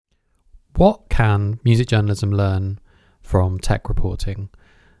What can music journalism learn from tech reporting?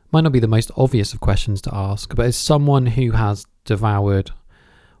 Might not be the most obvious of questions to ask, but as someone who has devoured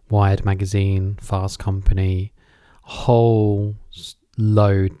Wired magazine, Fast Company, a whole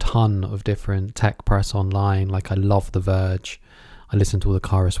ton of different tech press online, like I love The Verge, I listen to all the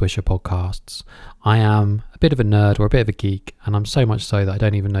Kara Swisher podcasts. I am a bit of a nerd or a bit of a geek, and I'm so much so that I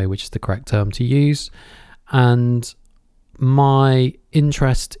don't even know which is the correct term to use. And my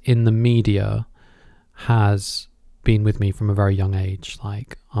interest in the media has been with me from a very young age.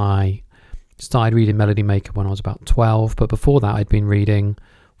 Like, I started reading Melody Maker when I was about 12, but before that I'd been reading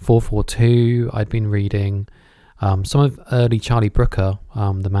 442, I'd been reading some of early Charlie Brooker,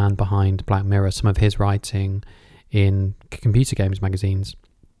 the man behind Black Mirror, some of his writing in computer games magazines.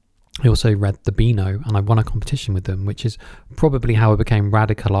 I also read The Beano, and I won a competition with them, which is probably how I became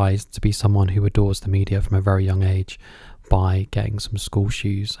radicalized to be someone who adores the media from a very young age, by getting some school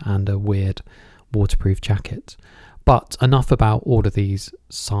shoes and a weird waterproof jacket. But enough about all of these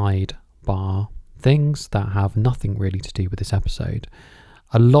sidebar things that have nothing really to do with this episode.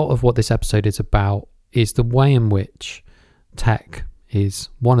 A lot of what this episode is about is the way in which tech is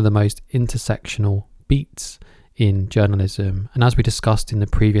one of the most intersectional beats in journalism. And as we discussed in the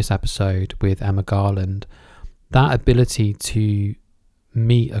previous episode with Emma Garland, that ability to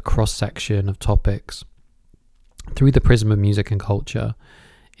meet a cross-section of topics through the prism of music and culture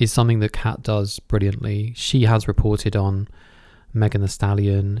is something that Kat does brilliantly. She has reported on Megan Thee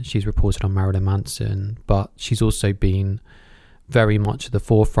Stallion, she's reported on Marilyn Manson, but she's also been very much at the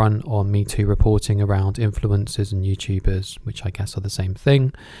forefront on Me Too reporting around influencers and YouTubers, which I guess are the same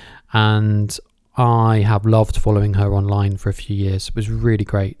thing. And I have loved following her online for a few years. It was really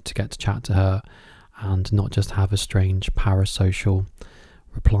great to get to chat to her and not just have a strange parasocial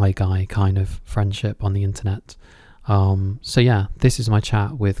reply guy kind of friendship on the internet. So yeah, this is my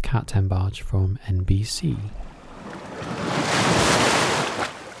chat with Kat Tenbarge from NBC.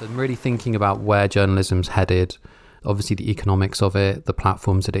 So I'm really thinking about where journalism's headed, obviously the economics of it, the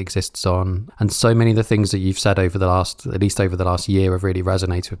platforms that it exists on, and so many of the things that you've said over the last year have really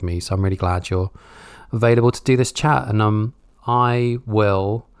resonated with me. So I'm really glad you're available to do this chat. And I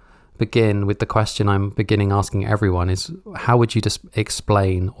will begin with the question I'm beginning asking everyone is, how would you just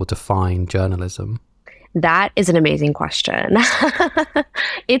explain or define journalism? That is an amazing question.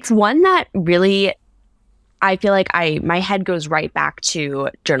 It's one that really, I feel like my head goes right back to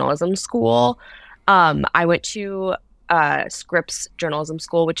journalism school. I went to Scripps Journalism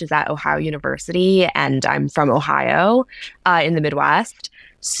School, which is at Ohio University, and I'm from Ohio in the Midwest.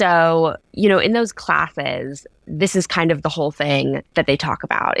 So, in those classes, this is kind of the whole thing that they talk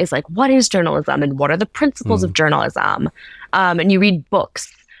about is like, what is journalism and what are the principles of journalism? And you read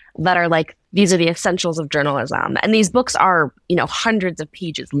books that are like, these are the essentials of journalism. And these books are, hundreds of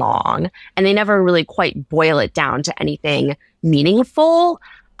pages long, and they never really quite boil it down to anything meaningful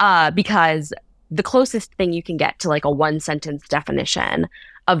because the closest thing you can get to like a one sentence definition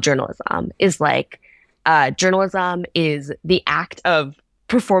of journalism is like, journalism is the act of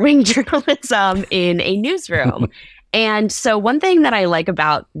performing journalism in a newsroom. And so one thing that I like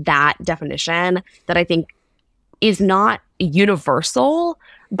about that definition that I think is not universal,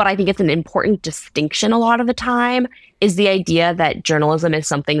 but I think it's an important distinction a lot of the time, is the idea that journalism is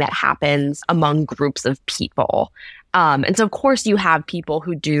something that happens among groups of people. And so, of course, you have people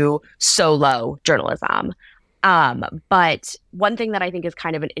who do solo journalism. But one thing that I think is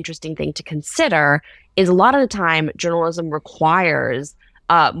kind of an interesting thing to consider is a lot of the time journalism requires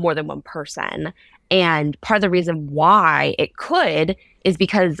more than one person. And part of the reason why it could is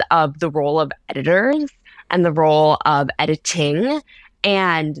because of the role of editors and the role of editing.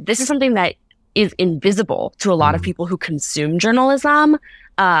 And this is something that is invisible to a lot of people who consume journalism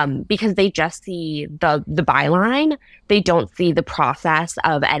because they just see the byline. They don't see the process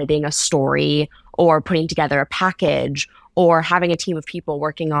of editing a story or putting together a package or having a team of people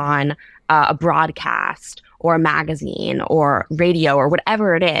working on a broadcast or a magazine or radio or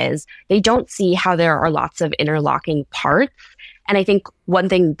whatever it is. They don't see how there are lots of interlocking parts. And I think one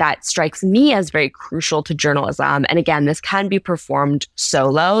thing that strikes me as very crucial to journalism, and again, this can be performed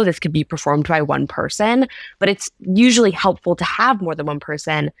solo, this could be performed by one person, but it's usually helpful to have more than one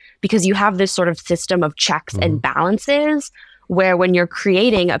person because you have this sort of system of checks and balances where when you're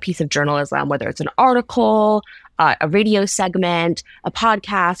creating a piece of journalism, whether it's an article, a radio segment, a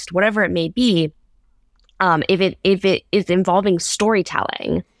podcast, whatever it may be, if it is involving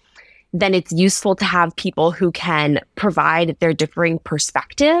storytelling, then it's useful to have people who can provide their differing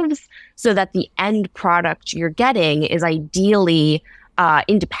perspectives so that the end product you're getting is ideally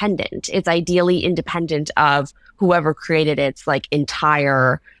independent. It's ideally independent of whoever created its like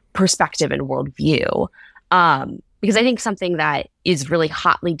entire perspective and worldview. Because I think something that is really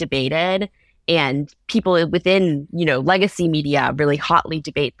hotly debated, and people within, legacy media really hotly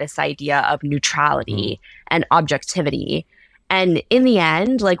debate this idea of neutrality and objectivity. And in the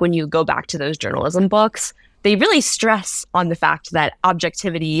end, like when you go back to those journalism books, they really stress on the fact that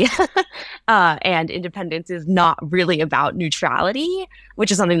objectivity and independence is not really about neutrality,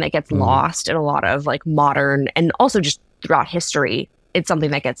 which is something that gets lost in a lot of like modern and also just throughout history. It's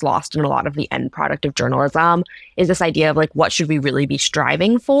something that gets lost in a lot of the end product of journalism, is this idea of like, what should we really be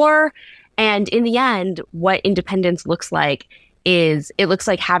striving for? And in the end, what independence looks like is it looks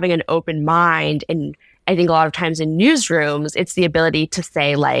like having an open mind. And I think a lot of times in newsrooms, it's the ability to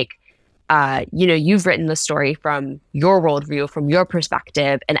say like, you've written the story from your worldview, from your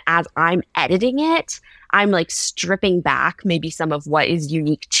perspective. And as I'm editing it, I'm like stripping back maybe some of what is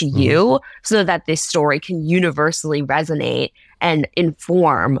unique to you so that this story can universally resonate and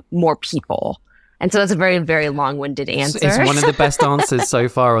inform more people. And so that's a very, very long-winded answer. It's one of the best answers so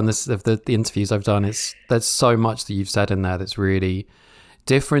far on this of the interviews I've done. There's so much that you've said in there that's really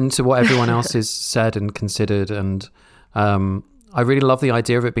different to what everyone else has said and considered. And I really love the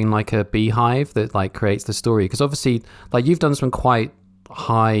idea of it being like a beehive that like creates the story. Because obviously, like you've done some quite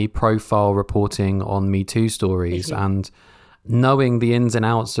high-profile reporting on Me Too stories, and knowing the ins and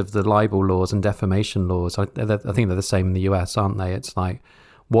outs of the libel laws and defamation laws, I think they're the same in the US, aren't they? It's like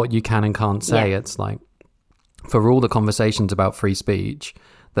what you can and can't say. It's like for all the conversations about free speech,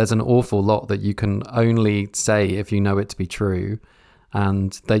 there's an awful lot that you can only say if you know it to be true,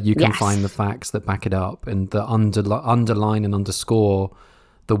 and that you can find the facts that back it up and that underline and underscore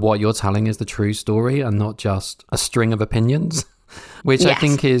that what you're telling is the true story and not just a string of opinions. Which I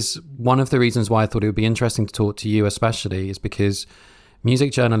think is one of the reasons why I thought it would be interesting to talk to you, especially, is because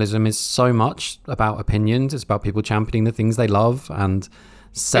music journalism is so much about opinions. It's about people championing the things they love and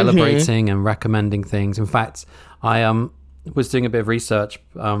celebrating and recommending things. In fact, I was doing a bit of research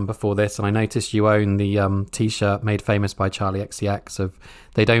before this, and I noticed you own the T-shirt made famous by Charlie XCX of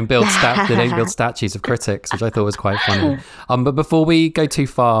they don't build statues of critics, which I thought was quite funny. But before we go too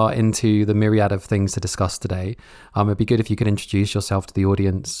far into the myriad of things to discuss today, it'd be good if you could introduce yourself to the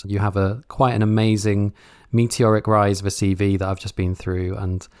audience. You have quite an amazing meteoric rise of a CV that I've just been through,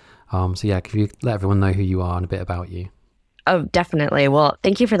 and could you let everyone know who you are and a bit about you? Oh, definitely. Well,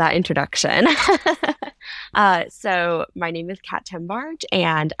 thank you for that introduction. So my name is Kat Tenbarge,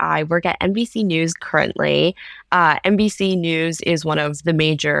 and I work at NBC News currently. NBC News is one of the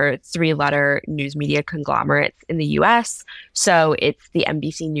major three-letter news media conglomerates in the US. So it's the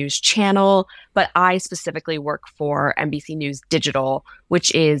NBC News channel, but I specifically work for NBC News Digital,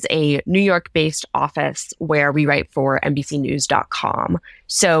 which is a New York-based office where we write for NBCnews.com.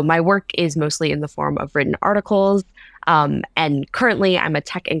 So my work is mostly in the form of written articles. And currently I'm a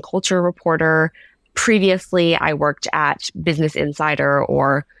tech and culture reporter. Previously, I worked at Business Insider,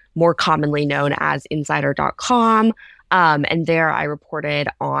 or more commonly known as Insider.com. And there I reported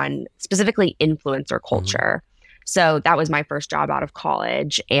on specifically influencer culture. So that was my first job out of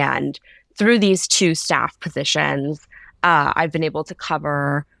college. And through these two staff positions, I've been able to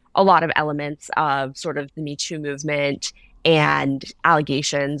cover a lot of elements of sort of the Me Too movement and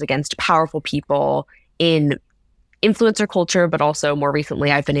allegations against powerful people in influencer culture, but also more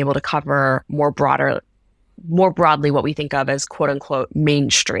recently, I've been able to cover more broadly what we think of as quote unquote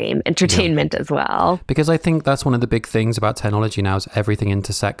mainstream entertainment as well. Because I think that's one of the big things about technology now is everything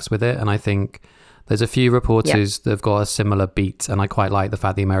intersects with it. And I think there's a few reporters that have got a similar beat. And I quite like the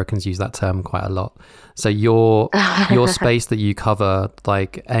fact the Americans use that term quite a lot. So your space that you cover,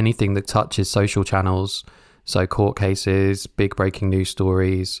 like anything that touches social channels, so court cases, big breaking news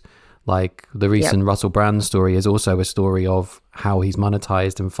stories, like the recent Russell Brand story is also a story of how he's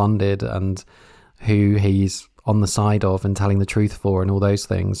monetized and funded and who he's on the side of and telling the truth for and all those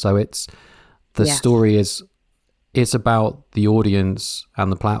things. So it's the story it's about the audience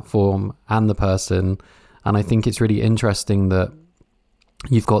and the platform and the person. And I think it's really interesting that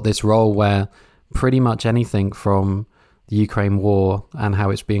you've got this role where pretty much anything from the Ukraine war and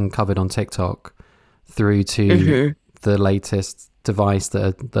how it's being covered on TikTok through to the latest device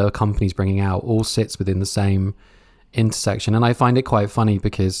that the company's bringing out all sits within the same intersection. And I find it quite funny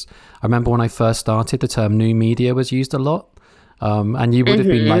because I remember when I first started, the term new media was used a lot. And you would have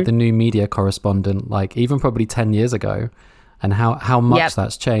been like the new media correspondent, like even probably 10 years ago, and how much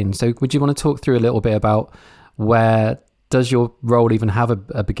that's changed. So would you want to talk through a little bit about where does your role even have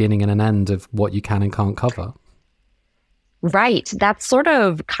a beginning and an end of what you can and can't cover? Right. That's sort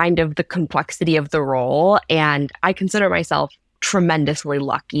of kind of the complexity of the role. And I consider myself tremendously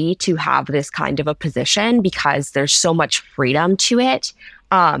lucky to have this kind of a position because there's so much freedom to it.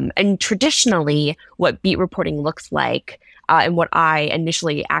 And traditionally, what beat reporting looks like, and what I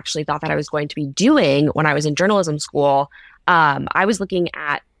initially actually thought that I was going to be doing when I was in journalism school, I was looking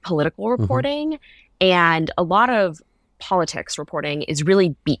at political reporting, and a lot of politics reporting is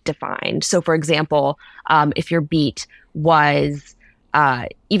really beat defined. So, for example, if your beat was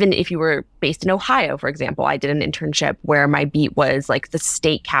even if you were based in Ohio, for example, I did an internship where my beat was like the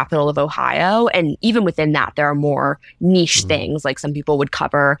state capital of Ohio. And even within that, there are more niche things. Like some people would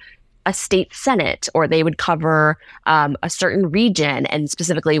cover a state senate, or they would cover a certain region and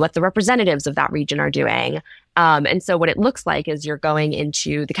specifically what the representatives of that region are doing. And so what it looks like is you're going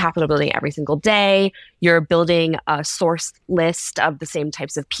into the Capitol building every single day. You're building a source list of the same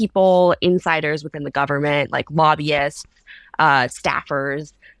types of people, insiders within the government, like lobbyists,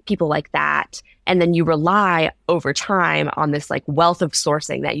 staffers, people like that. And then you rely over time on this like wealth of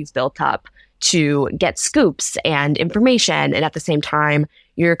sourcing that you've built up to get scoops and information. And at the same time,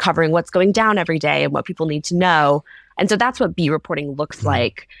 you're covering what's going down every day and what people need to know. And so that's what beat reporting looks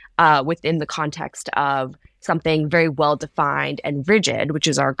like within the context of something very well defined and rigid, which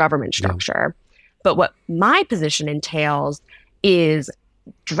is our government structure. But what my position entails is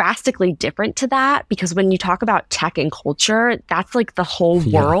drastically different to that, because when you talk about tech and culture, that's like the whole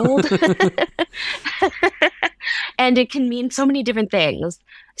world. And it can mean so many different things.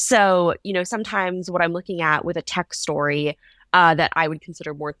 So, sometimes what I'm looking at with a tech story that I would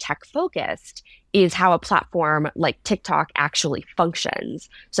consider more tech focused is how a platform like TikTok actually functions.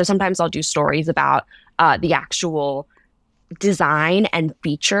 So sometimes I'll do stories about the actual design and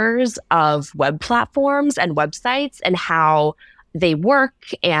features of web platforms and websites and how they work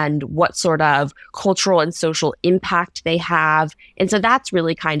and what sort of cultural and social impact they have. And so that's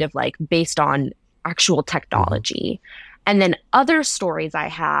really kind of like based on actual technology. And then other stories I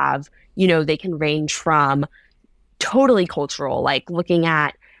have, they can range from totally cultural, like looking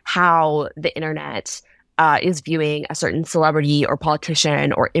at how the internet is viewing a certain celebrity or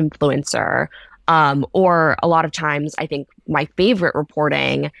politician or influencer. Or a lot of times, I think my favorite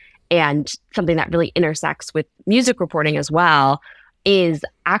reporting and something that really intersects with music reporting as well is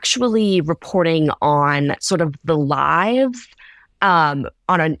actually reporting on sort of the lives on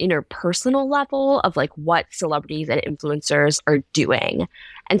an interpersonal level of like what celebrities and influencers are doing.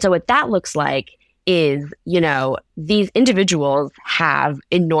 And so what that looks like is, these individuals have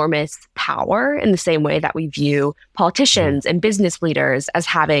enormous power in the same way that we view politicians and business leaders as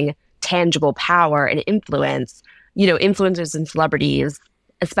having tangible power and influence. Influencers and celebrities,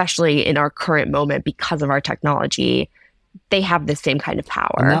 especially in our current moment because of our technology, they have the same kind of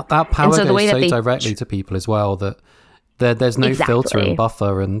power. And that power goes so directly to people as well that there's no filter and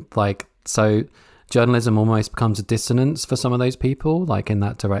buffer, and like, so journalism almost becomes a dissonance for some of those people, like in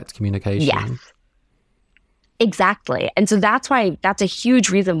that direct communication. Yes. Exactly. And so that's a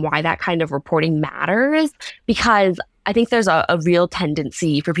huge reason why that kind of reporting matters, because I think there's a real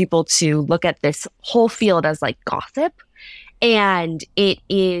tendency for people to look at this whole field as like gossip, and it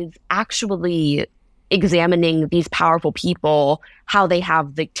is actually examining these powerful people, how they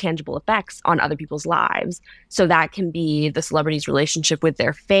have the tangible effects on other people's lives. So that can be the celebrity's relationship with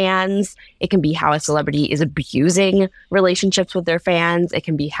their fans. It can be how a celebrity is abusing relationships with their fans. It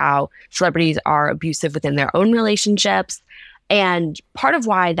can be how celebrities are abusive within their own relationships. And part of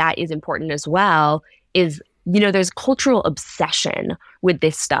why that is important as well is, there's cultural obsession with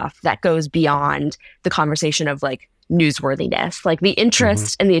this stuff that goes beyond the conversation of like newsworthiness. Like the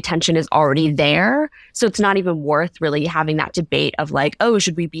interest and the attention is already there. So it's not even worth really having that debate of like, oh,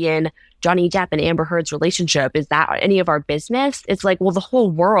 should we be in Johnny Depp and Amber Heard's relationship? Is that any of our business? It's like, well, the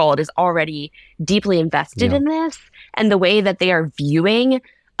whole world is already deeply invested in this. And the way that they are viewing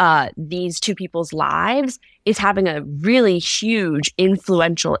these two people's lives is having a really huge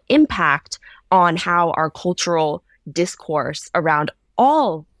influential impact on how our cultural discourse around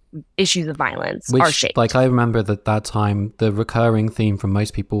all issues of violence are shaped. Like, I remember that time, the recurring theme from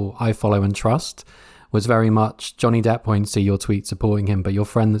most people I follow and trust was very much Johnny Depp won't see your tweet supporting him, but your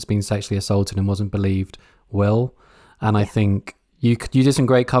friend that's been sexually assaulted and wasn't believed will. And I think you did some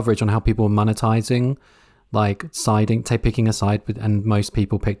great coverage on how people were monetizing, like picking a side, and most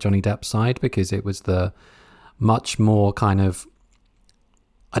people picked Johnny Depp's side because it was the much more kind of,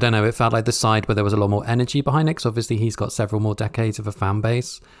 I don't know, it felt like the side where there was a lot more energy behind it, because obviously he's got several more decades of a fan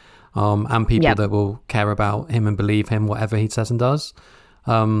base, and people that will care about him and believe him, whatever he says and does.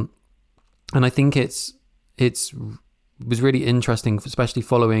 And I think it was really interesting, especially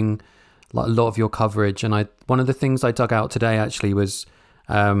following like a lot of your coverage. And one of the things I dug out today actually was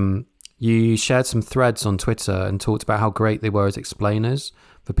you shared some threads on Twitter and talked about how great they were as explainers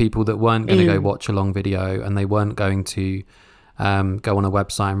for people that weren't going to go watch a long video, and they weren't going to go on a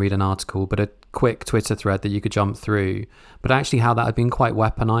website and read an article, but a quick Twitter thread that you could jump through. But actually how that had been quite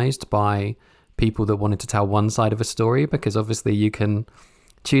weaponized by people that wanted to tell one side of a story, because obviously you can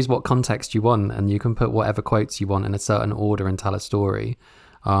choose what context you want and you can put whatever quotes you want in a certain order and tell a story,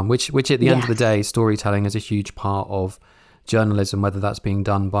 which at the end of the day, storytelling is a huge part of journalism, whether that's being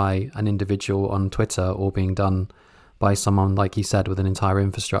done by an individual on Twitter or being done by someone, like you said, with an entire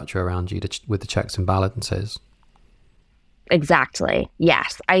infrastructure around you with the checks and balances. Exactly.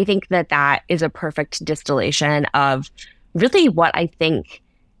 Yes. I think that is a perfect distillation of really what I think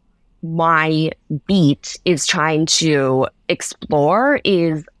my beat is trying to explore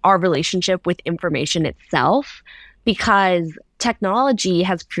is our relationship with information itself, because technology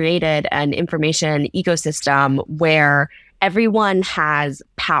has created an information ecosystem where everyone has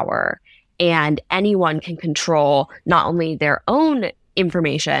power and anyone can control not only their own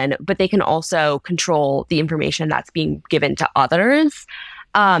information, but they can also control the information that's being given to others.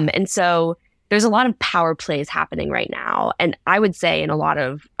 And so there's a lot of power plays happening right now. And I would say in a lot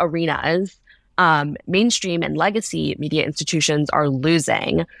of arenas, mainstream and legacy media institutions are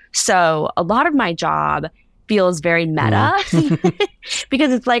losing. So a lot of my job feels very meta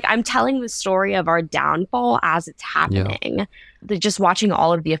because it's like I'm telling the story of our downfall as it's happening. Just watching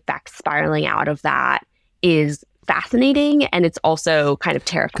all of the effects spiraling out of that is fascinating, and it's also kind of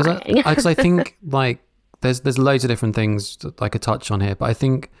terrifying. Because I think like there's loads of different things that I could touch on here, but I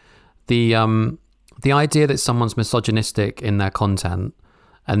think the idea that someone's misogynistic in their content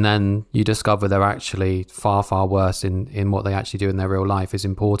and then you discover they're actually far, far worse in what they actually do in their real life is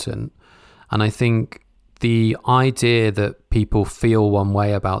important. And I think the idea that people feel one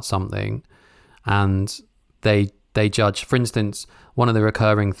way about something and they judge, for instance, one of the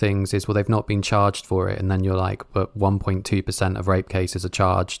recurring things is, well, they've not been charged for it. And then you're like, but 1.2% of rape cases are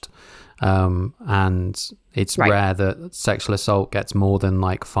charged. And it's rare that sexual assault gets more than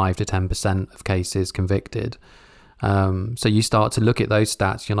like 5 to 10% of cases convicted. So you start to look at those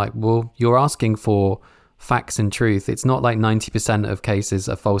stats. You're like, well, you're asking for facts and truth. It's not like 90% of cases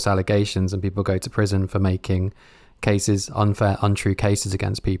are false allegations and people go to prison for making cases, untrue cases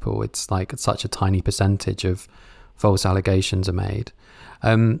against people. It's like such a tiny percentage of false allegations are made.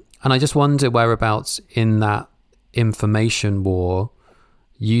 And I just wonder whereabouts in that information war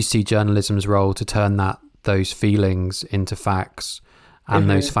you see journalism's role to turn those feelings into facts and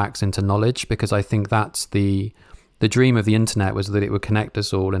those facts into knowledge, because I think that's the dream of the internet, was that it would connect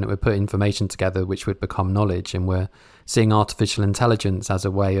us all and it would put information together which would become knowledge. And we're seeing artificial intelligence as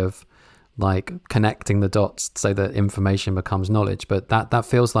a way of like connecting the dots so that information becomes knowledge. But that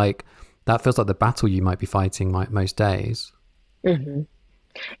feels like the battle you might be fighting most days.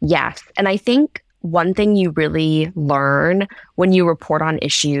 Yes. And I think one thing you really learn when you report on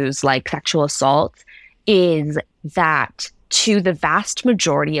issues like sexual assault is that to the vast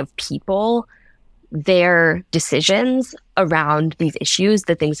majority of people, their decisions around these issues,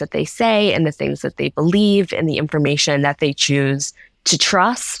 the things that they say and the things that they believe and the information that they choose to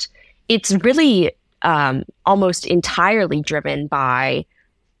trust, it's really almost entirely driven by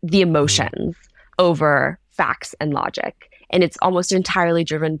the emotions over facts and logic. And it's almost entirely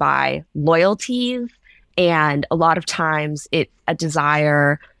driven by loyalties. And a lot of times it's a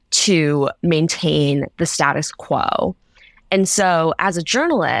desire to maintain the status quo. And so as a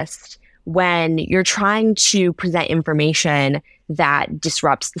journalist, when you're trying to present information that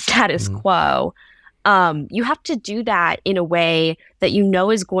disrupts the status quo, you have to do that in a way that you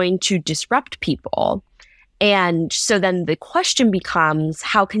know is going to disrupt people. And so then the question becomes,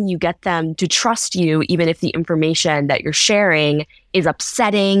 how can you get them to trust you, even if the information that you're sharing is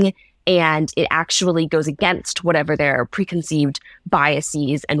upsetting and it actually goes against whatever their preconceived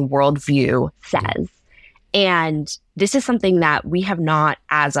biases and worldview says? And this is something that we have not,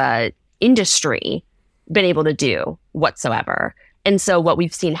 as a industry, been able to do whatsoever. And so what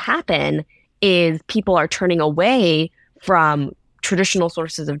we've seen happen is people are turning away from traditional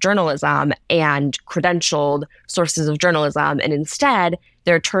sources of journalism and credentialed sources of journalism, and instead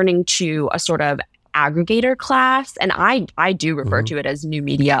they're turning to a sort of aggregator class. And I do refer to it as new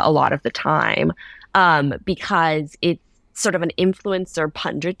media a lot of the time, because it's sort of an influencer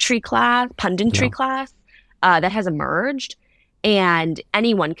punditry class that has emerged, and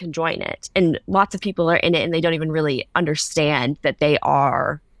anyone can join it. And lots of people are in it and they don't even really understand that they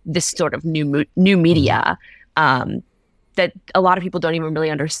are this sort of new media, that a lot of people don't even really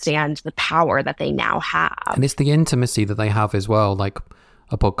understand the power that they now have. And it's the intimacy that they have as well. Like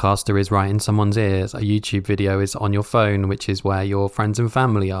a podcaster is right in someone's ears, a YouTube video is on your phone, which is where your friends and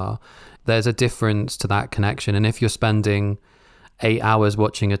family are. There's a difference to that connection. And if you're spending 8 hours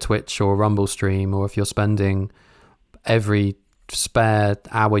watching a Twitch or a Rumble stream, or if you're spending every spare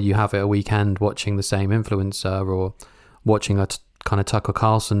hour you have at a weekend watching the same influencer or watching a kind of Tucker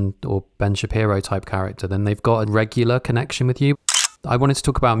Carlson or Ben Shapiro type character, then they've got a regular connection with you. I wanted to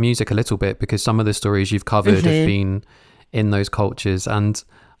talk about music a little bit because some of the stories you've covered have been in those cultures. And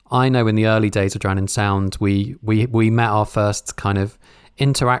I know in the early days of Drowning Sound, we met our first kind of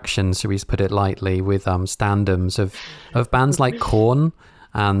interaction, so we put it lightly, with standums of bands like Korn.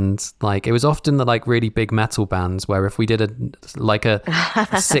 And like it was often the like really big metal bands where if we did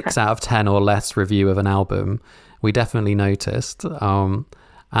a 6 out of 10 or less review of an album, we definitely noticed.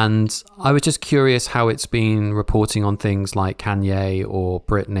 And I was just curious how it's been reporting on things like Kanye or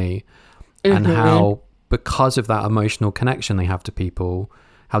Britney, and how, because of that emotional connection they have to people,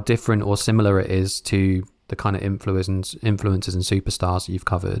 how different or similar it is to the kind of influencers and superstars that you've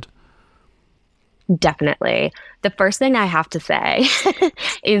covered. Definitely. The first thing I have to say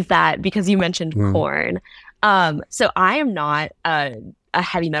is that, because you mentioned Korn, so I am not a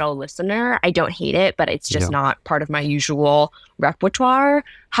heavy metal listener. I don't hate it, but it's just not part of my usual repertoire.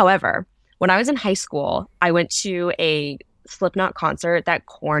 However, when I was in high school, I went to a Slipknot concert that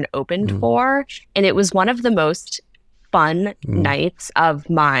Korn opened for, and it was one of the most fun nights of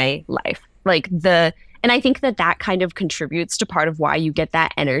my life. And I think that kind of contributes to part of why you get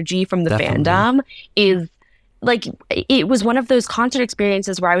that energy from the fandom. Is like, it was one of those concert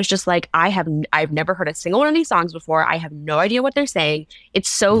experiences where I was just like, I've never heard a single one of these songs before. I have no idea what they're saying. It's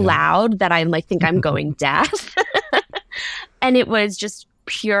so loud that I like think I'm going deaf. And it was just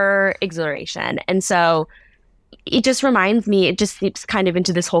pure exhilaration. And so it just reminds me, it just seeps kind of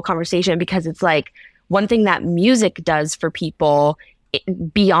into this whole conversation, because it's like one thing that music does for people,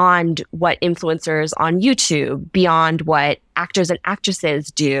 beyond what influencers on YouTube, beyond what actors and actresses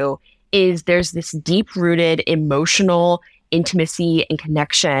do, is there's this deep-rooted emotional intimacy and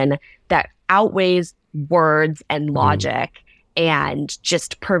connection that outweighs words and logic and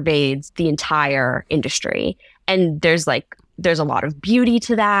just pervades the entire industry. And there's a lot of beauty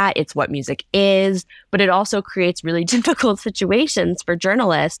to that. It's what music is, but it also creates really difficult situations for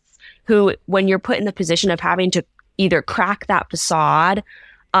journalists who, when you're put in the position of having to either crack that facade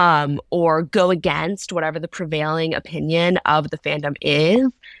or go against whatever the prevailing opinion of the fandom is,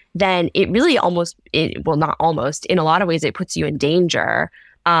 then it really not almost, in a lot of ways, it puts you in danger,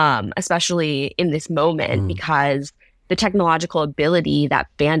 especially in this moment, because the technological ability that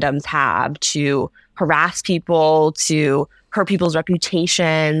fandoms have to harass people, to hurt people's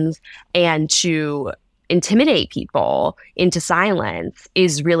reputations, and to intimidate people into silence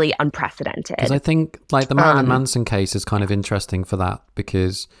is really unprecedented. Because I think like the Marilyn Manson case is kind of interesting for that,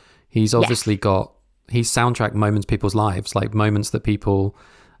 because he's obviously he's soundtracked moments in people's lives, like moments that people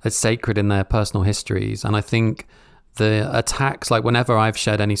as sacred in their personal histories. And I think the attacks, like whenever I've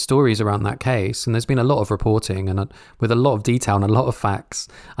shared any stories around that case, and there's been a lot of reporting and with a lot of detail and a lot of facts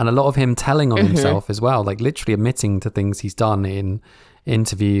and a lot of him telling on himself as well, like literally admitting to things he's done in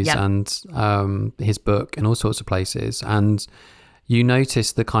interviews and his book and all sorts of places. And you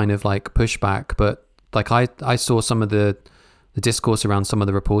notice the kind of like pushback, but like I saw some of the discourse around some of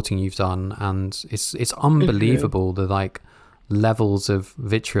the reporting you've done, and it's unbelievable the like levels of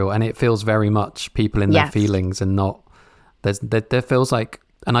vitriol, and it feels very much people in their feelings, and not there feels like,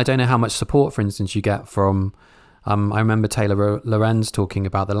 and I don't know how much support, for instance, you get from I remember Taylor Lorenz talking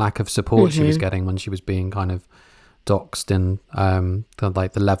about the lack of support she was getting when she was being kind of doxed, and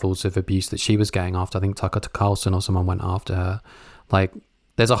the levels of abuse that she was getting after, I think Tucker Carlson or someone went after her. Like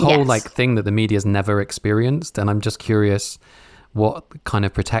there's a whole like thing that the media's never experienced, and I'm just curious what kind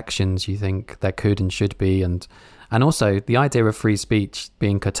of protections you think there could and should be, and also the idea of free speech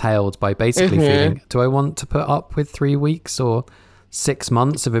being curtailed by basically feeling, do I want to put up with 3 weeks or 6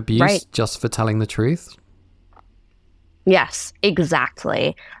 months of abuse just for telling the truth? Yes,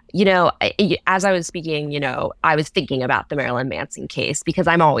 exactly. You know, as I was speaking, you know, I was thinking about the Marilyn Manson case, because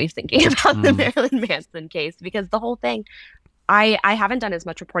I'm always thinking about the Marilyn Manson case, because the whole thing, I haven't done as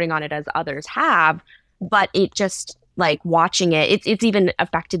much reporting on it as others have, but it just, like, watching it's even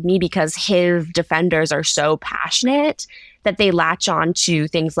affected me, because his defenders are so passionate that they latch on to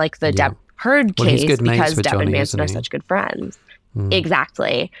things like the Depp Heard case, because Depp and Manson are such good friends.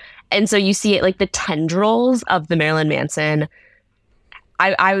 Exactly. And so you see it, like the tendrils of the Marilyn Manson,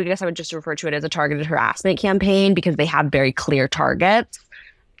 I guess I would just refer to it as a targeted harassment campaign, because they have very clear targets.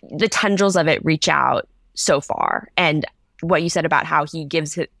 The tendrils of it reach out so far. And what you said about how he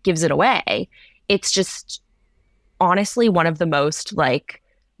gives it away, it's just honestly one of the most like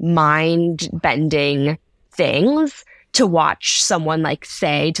mind-bending things to watch someone like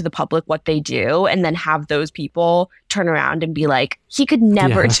say to the public what they do, and then have those people turn around and be like, he could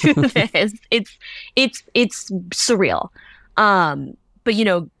never do this. It's surreal. But,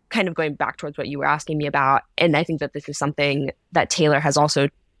 kind of going back towards what you were asking me about, and I think that this is something that Taylor has also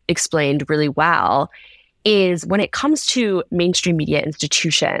explained really well, is when it comes to mainstream media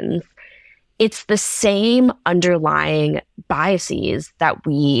institutions, it's the same underlying biases that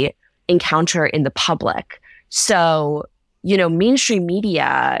we encounter in the public. So, mainstream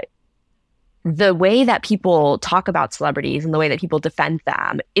media, the way that people talk about celebrities and the way that people defend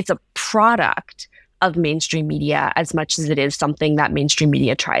them, it's a product of mainstream media as much as it is something that mainstream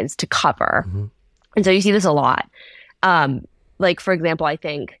media tries to cover. Mm-hmm. And so you see this a lot. Like, for example, I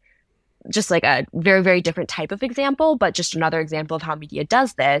think just like a very, very different type of example, but just another example of how media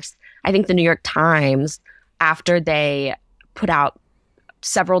does this. I think the New York Times, after they put out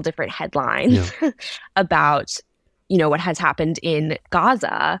several different headlines about, what has happened in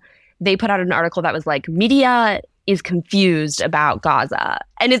Gaza, they put out an article that was like, media is confused about Gaza.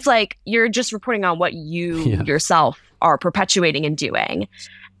 And it's like, you're just reporting on what you yourself are perpetuating and doing.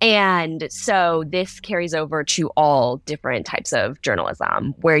 And so this carries over to all different types of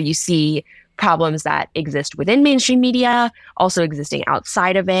journalism, where you see problems that exist within mainstream media, also existing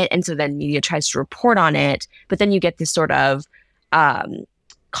outside of it. And so then media tries to report on it, but then you get this sort of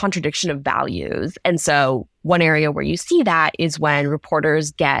contradiction of values. And so one area where you see that is when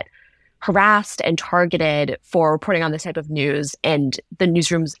reporters get harassed and targeted for reporting on this type of news, and the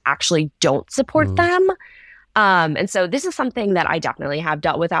newsrooms actually don't support them. And so this is something that I definitely have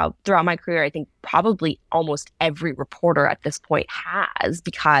dealt with throughout my career. I think probably almost every reporter at this point has,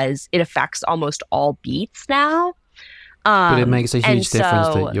 because it affects almost all beats now. But it makes a huge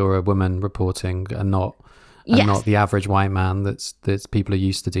difference that you're a woman reporting and not the average white man that's people are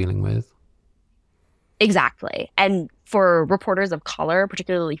used to dealing with. Exactly. And for reporters of color,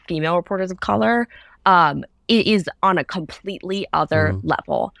 particularly female reporters of color, it is on a completely other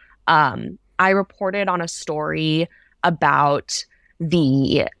level. I reported on a story about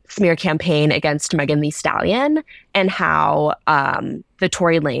the smear campaign against Megan Thee Stallion and how the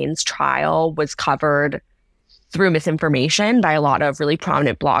Tory Lanez trial was covered through misinformation by a lot of really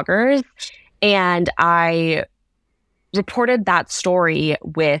prominent bloggers. And I reported that story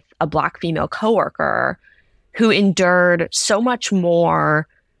with a Black female coworker who endured so much more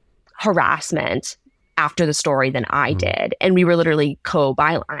harassment after the story than I did. And we were literally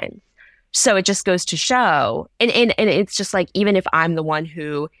co-bylines. So it just goes to show, and it's just like, even if I'm the one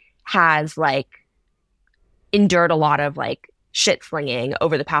who has like endured a lot of like shit slinging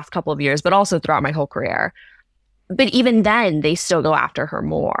over the past couple of years, but also throughout my whole career, but even then they still go after her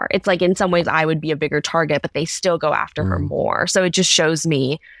more. It's like, in some ways I would be a bigger target, but they still go after her more. So it just shows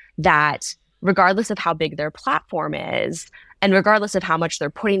me that regardless of how big their platform is, and regardless of how much they're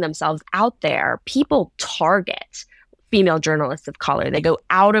putting themselves out there, people target female journalists of color. They go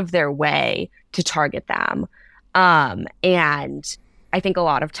out of their way to target them. And I think a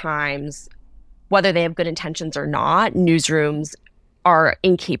lot of times, whether they have good intentions or not, newsrooms are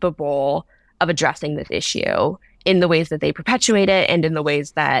incapable of addressing this issue in the ways that they perpetuate it, and in the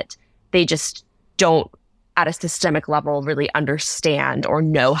ways that they just don't, at a systemic level, really understand or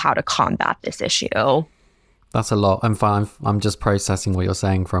know how to combat this issue. That's a lot. I'm just processing what you're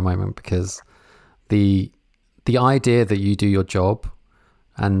saying for a moment, because the idea that you do your job,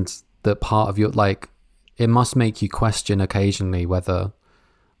 and that part of your, like, it must make you question occasionally whether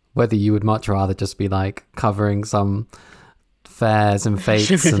you would much rather just be like covering some fairs and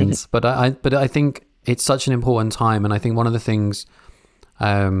fates. But I think it's such an important time. And I think one of the things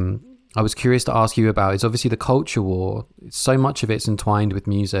I was curious to ask you about is obviously the culture war. So much of it's entwined with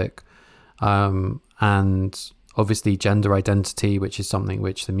music, and obviously gender identity, which is something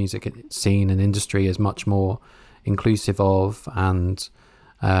which the music scene and industry is much more inclusive of. And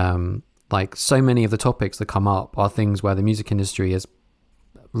like, so many of the topics that come up are things where the music industry is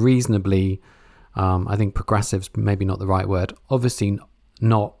reasonably, I think progressive's maybe not the right word. Obviously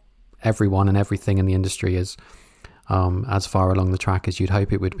not everyone and everything in the industry is as far along the track as you'd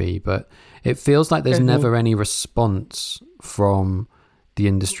hope it would be, but it feels like there's never any response from the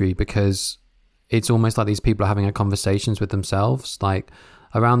industry, because it's almost like these people are having a conversations with themselves. Like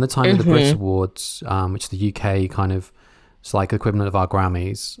around the time of the Brit Awards, which the UK kind of, it's like equivalent of our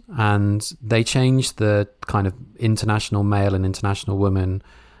Grammys, and they changed the kind of international male and international woman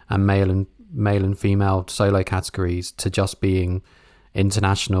and male and female solo categories to just being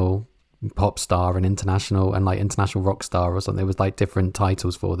international pop star and international and like international rock star or something. It was like different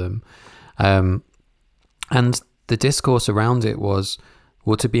titles for them, and the discourse around it was,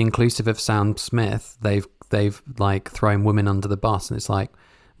 well, to be inclusive of Sam Smith, they've like thrown women under the bus. And it's like,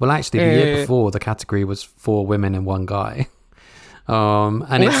 well, actually the year before the category was 4 women and 1 guy.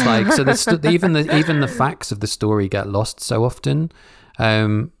 And it's like, so even the facts of the story get lost so often.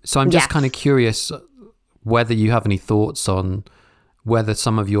 So I'm just kind of curious whether you have any thoughts on whether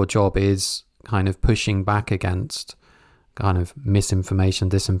some of your job is kind of pushing back against kind of misinformation,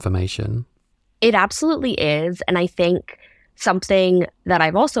 disinformation. It absolutely is. And I think something that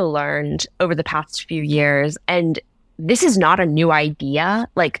I've also learned over the past few years, and this is not a new idea,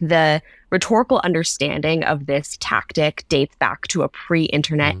 like the rhetorical understanding of this tactic dates back to a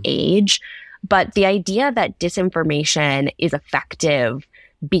pre-internet age. But the idea that disinformation is effective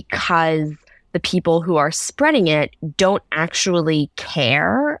because the people who are spreading it don't actually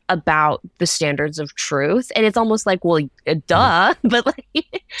care about the standards of truth. And it's almost like, well, duh, but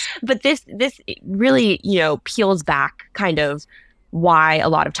like, but this really, peels back kind of why a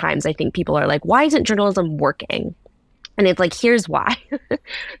lot of times I think people are like, why isn't journalism working? And it's like, here's why.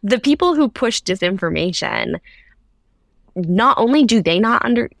 The people who push disinformation, not only do they not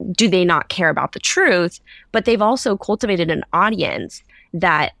care about the truth, but they've also cultivated an audience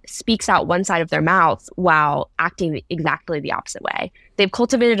that speaks out one side of their mouth while acting exactly the opposite way. They've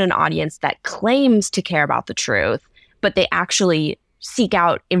cultivated an audience that claims to care about the truth, but they actually seek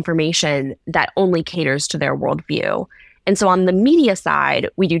out information that only caters to their worldview. And so on the media side,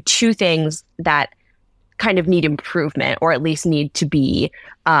 we do two things that kind of need improvement, or at least need to be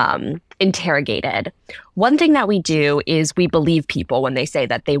interrogated. One thing that we do is we believe people when they say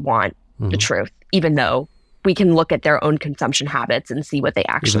that they want the truth, even though we can look at their own consumption habits and see what they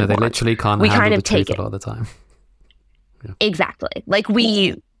actually want. Even though they literally can't handle the truth a lot of the time. Yeah. Exactly. Like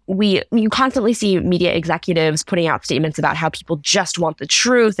you constantly see media executives putting out statements about how people just want the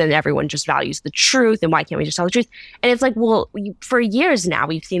truth and everyone just values the truth and why can't we just tell the truth? And it's like, well, for years now,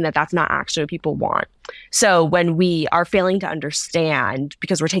 we've seen that that's not actually what people want. So when we are failing to understand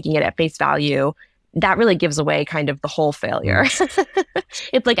because we're taking it at face value, that really gives away kind of the whole failure.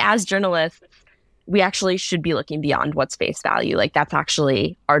 It's like, as journalists, we actually should be looking beyond what's face value. Like, that's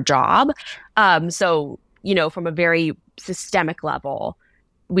actually our job. So, from a very systemic level,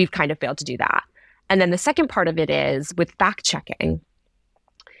 we've kind of failed to do that. And then the second part of it is with fact checking.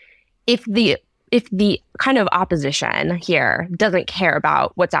 If the kind of opposition here doesn't care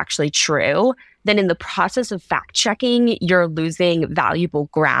about what's actually true, then in the process of fact checking, you're losing valuable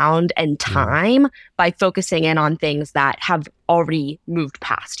ground and time by focusing in on things that have already moved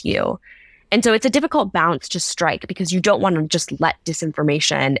past you. And so it's a difficult balance to strike because you don't want to just let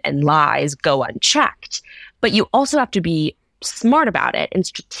disinformation and lies go unchecked, but you also have to be smart about it and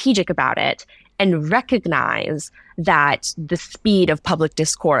strategic about it and recognize that the speed of public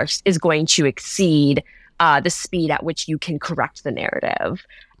discourse is going to exceed the speed at which you can correct the narrative.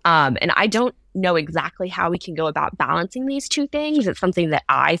 And I don't know exactly how we can go about balancing these two things. It's something that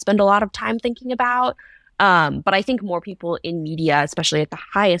I spend a lot of time thinking about. But I think more people in media, especially at the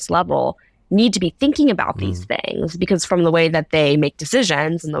highest level, need to be thinking about these things, because from the way that they make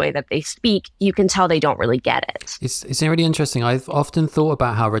decisions and the way that they speak, you can tell they don't really get it. It's really interesting. I've often thought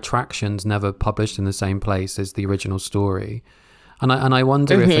about how retractions never published in the same place as the original story. And I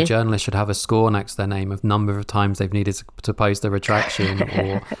wonder if a journalist should have a score next to their name of number of times they've needed to post a retraction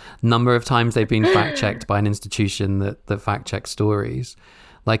or number of times they've been fact-checked by an institution that fact-checks stories.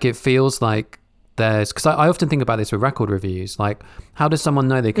 Like, it feels like because I often think about this with record reviews, like, how does someone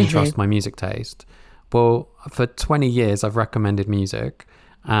know they can trust my music taste? Well, for 20 years I've recommended music,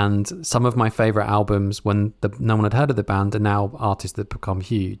 and some of my favorite albums, when no one had heard of the band, are now artists that become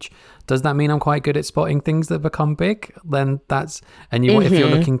huge. Does that mean I'm quite good at spotting things that become big? Then if you're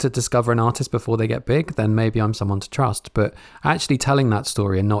looking to discover an artist before they get big, then maybe I'm someone to trust. But actually telling that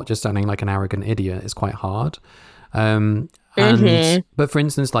story and not just sounding like an arrogant idiot is quite hard. But for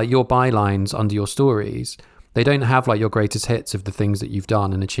instance, like, your bylines under your stories, they don't have like your greatest hits of the things that you've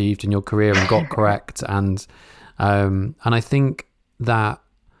done and achieved in your career and got correct. And I think that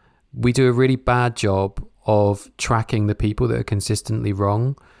we do a really bad job of tracking the people that are consistently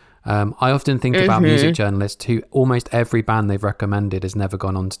wrong. I often think about music journalists who almost every band they've recommended has never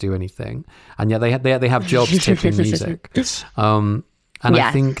gone on to do anything, and yet they have jobs tipping music.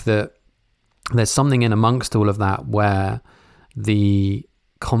 I think that there's something in amongst all of that where the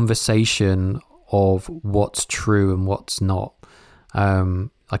conversation of what's true and what's not,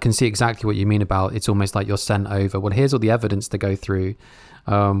 I can see exactly what you mean about it's almost like you're sent over, well, here's all the evidence to go through,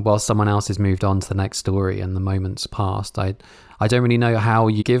 while someone else has moved on to the next story and the moment's passed. I don't really know how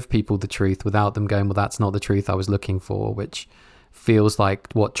you give people the truth without them going, well, that's not the truth I was looking for, which feels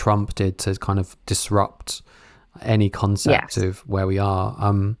like what Trump did to kind of disrupt any concept of where we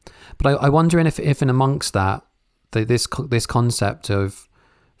are. But I wonder if in amongst that, this concept of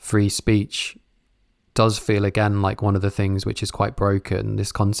free speech does feel again like one of the things which is quite broken,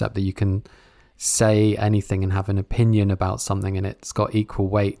 this concept that you can say anything and have an opinion about something and it's got equal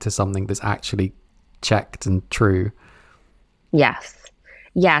weight to something that's actually checked and true. Yes.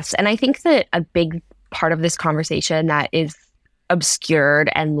 And I think that a big part of this conversation that is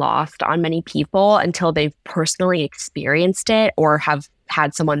obscured and lost on many people until they've personally experienced it or have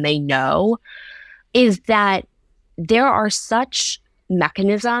had someone they know is that there are such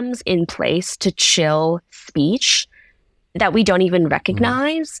mechanisms in place to chill speech that we don't even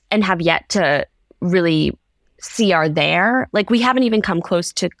recognize and have yet to really see are there. Like, we haven't even come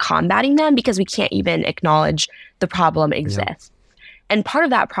close to combating them because we can't even acknowledge the problem exists. And part of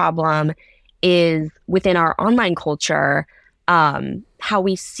that problem is within our online culture, how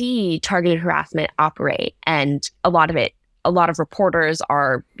we see targeted harassment operate. And a lot of reporters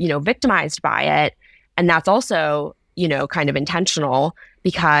are, victimized by it. And that's also, kind of intentional,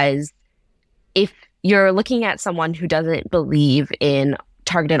 because if you're looking at someone who doesn't believe in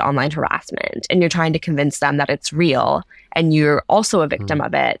targeted online harassment and you're trying to convince them that it's real and you're also a victim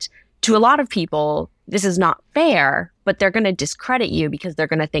of it, to a lot of people, this is not fair, but they're going to discredit you because they're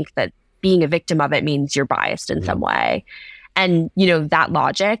going to think that being a victim of it means you're biased in some way. And, that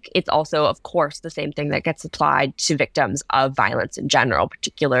logic, it's also, of course, the same thing that gets applied to victims of violence in general,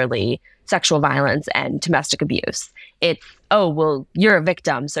 particularly sexual violence and domestic abuse. It's, oh, well, you're a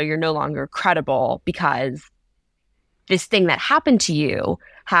victim, so you're no longer credible because this thing that happened to you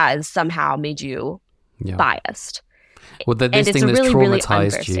has somehow made you biased. Well, this thing that's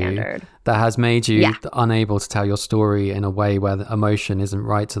traumatized you, that has made you unable to tell your story in a way where the emotion isn't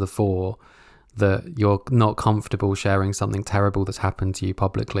right to the fore, that you're not comfortable sharing something terrible that's happened to you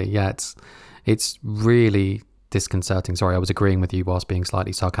publicly. Yeah, it's really disconcerting. Sorry, I was agreeing with you whilst being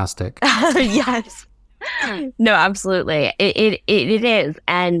slightly sarcastic. Yes. No, absolutely. It is.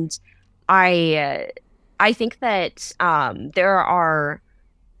 And I think that there are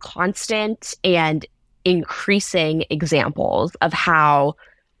constant and increasing examples of how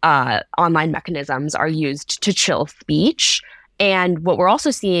online mechanisms are used to chill speech. And what we're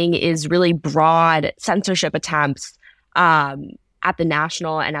also seeing is really broad censorship attempts at the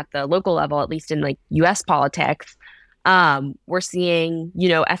national and at the local level, at least in like US politics. We're seeing,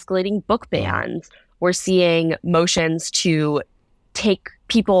 escalating book bans. We're seeing motions to take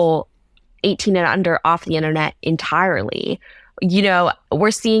people 18 and under off the internet entirely.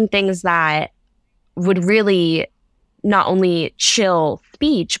 We're seeing things that would really not only chill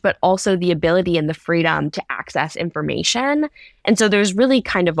speech, but also the ability and the freedom to access information. And so there's really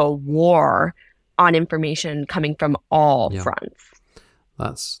kind of a war on information coming from all fronts.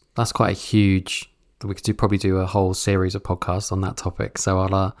 That's quite a huge. We could probably do a whole series of podcasts on that topic. So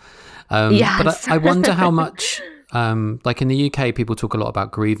I'll. But I wonder how much, like in the UK, people talk a lot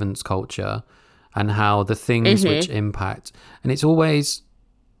about grievance culture and how the things which impact, and it's always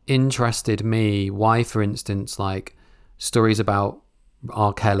interested me why, for instance, like stories about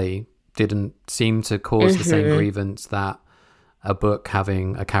R. Kelly didn't seem to cause the same grievance that a book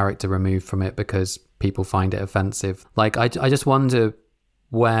having a character removed from it because people find it offensive. Like, I just wonder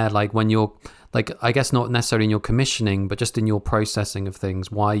where, like, when you're, like, I guess not necessarily in your commissioning, but just in your processing of things,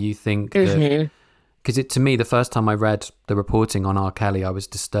 why you think that, because to me, the first time I read the reporting on R. Kelly, I was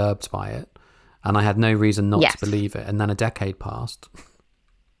disturbed by it and I had no reason not to believe it. And then a decade passed.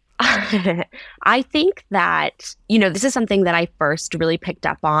 I think that, this is something that I first really picked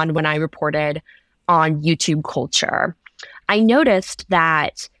up on when I reported on YouTube culture. I noticed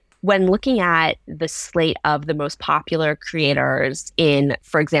that when looking at the slate of the most popular creators in,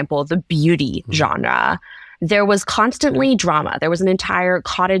 for example, the beauty genre, there was constantly drama. There was an entire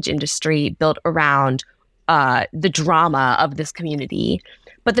cottage industry built around the drama of this community.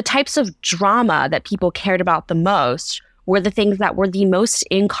 But the types of drama that people cared about the most were the things that were the most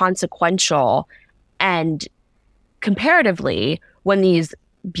inconsequential. And comparatively, when these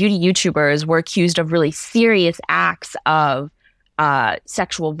beauty YouTubers were accused of really serious acts of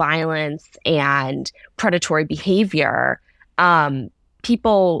sexual violence and predatory behavior,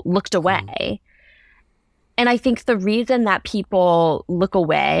 people looked away. And I think the reason that people look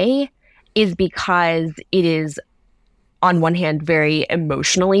away is because it is, on one hand, very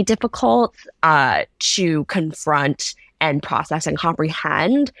emotionally difficult to confront and process and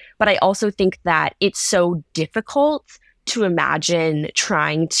comprehend. But I also think that it's so difficult to imagine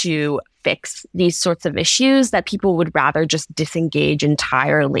trying to fix these sorts of issues that people would rather just disengage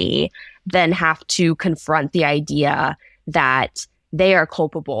entirely than have to confront the idea that they are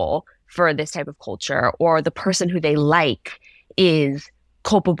culpable for this type of culture, or the person who they like is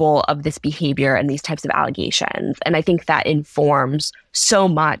culpable of this behavior and these types of allegations. And I think that informs so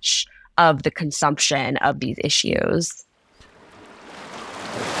much of the consumption of these issues.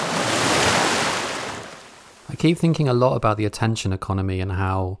 I keep thinking a lot about the attention economy and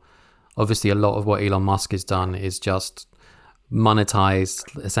how obviously a lot of what Elon Musk has done is just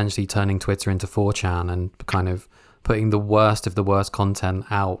monetized, essentially turning Twitter into 4chan and kind of putting the worst of the worst content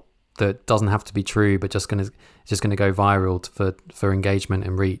out that doesn't have to be true, but just gonna go viral for engagement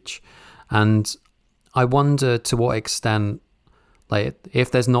and reach. And I wonder to what extent, like,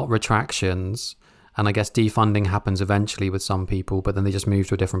 if there's not retractions, and I guess defunding happens eventually with some people, but then they just move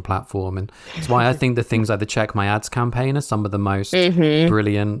to a different platform. And that's why I think the things like the Check My Ads campaign are some of the most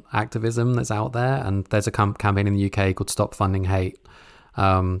brilliant activism that's out there. And there's a campaign in the UK called Stop Funding Hate,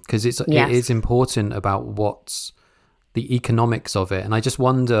 because it is important about what's the economics of it. And I just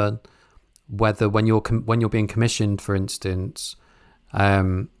wonder whether when you're being commissioned, for instance,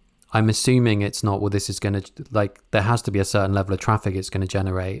 I'm assuming it's not, well, this is going to, like, there has to be a certain level of traffic it's going to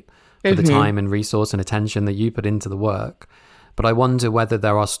generate for the time and resource and attention that you put into the work. But I wonder whether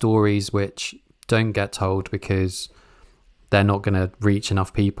there are stories which don't get told because they're not going to reach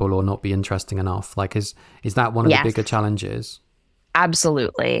enough people or not be interesting enough. Like, is that one of the bigger challenges?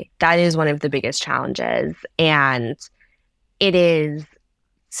 Absolutely. That is one of the biggest challenges. And it is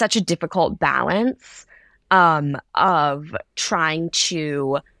such a difficult balance of trying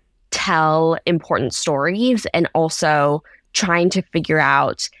to tell important stories and also trying to figure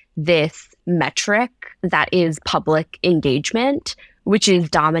out this metric that is public engagement, which is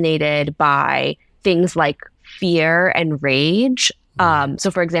dominated by things like fear and rage.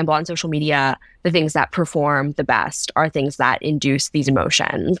 So for example, on social media, the things that perform the best are things that induce these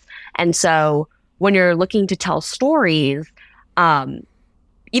emotions. And so when you're looking to tell stories,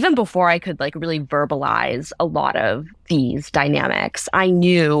 even before I could like really verbalize a lot of these dynamics,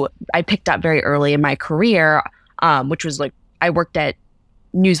 I picked up very early in my career, which was like, I worked at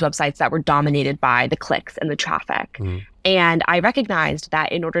news websites that were dominated by the clicks and the traffic. And I recognized that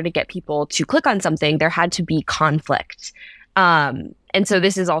in order to get people to click on something, there had to be conflict. And so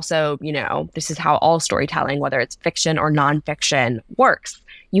this is also, this is how all storytelling, whether it's fiction or nonfiction, works.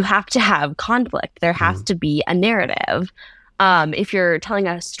 You have to have conflict. There has to be a narrative. If you're telling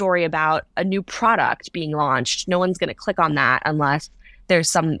a story about a new product being launched, no one's going to click on that unless there's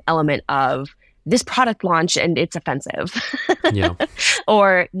some element of this product launched and it's offensive.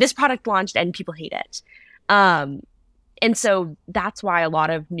 Or this product launched and people hate it. And so that's why a lot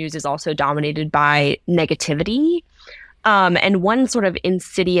of news is also dominated by negativity. And one sort of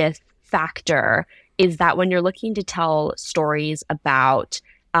insidious factor is that when you're looking to tell stories about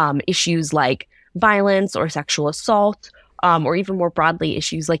issues like violence or sexual assault, or even more broadly,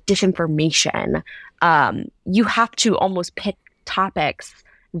 issues like disinformation, you have to almost pick topics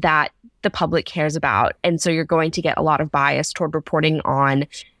that the public cares about. And so you're going to get a lot of bias toward reporting on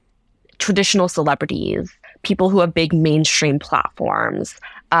traditional celebrities, people who have big mainstream platforms,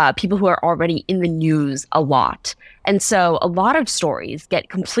 people who are already in the news a lot. And so a lot of stories get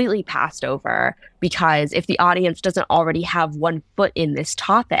completely passed over because if the audience doesn't already have one foot in this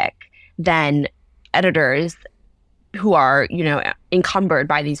topic, then editors who are, encumbered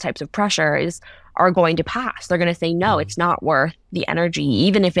by these types of pressures are going to pass. They're going to say, no, it's not worth the energy,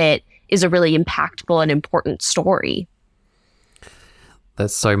 even if it is a really impactful and important story.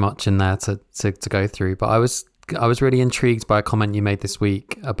 There's so much in there to go through. But I was really intrigued by a comment you made this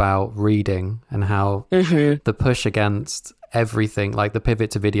week about reading and how the push against everything, like the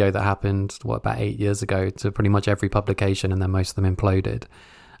pivot to video that happened, about 8 years ago, to pretty much every publication, and then most of them imploded.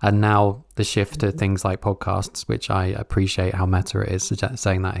 And now the shift to things like podcasts, which I appreciate how meta it is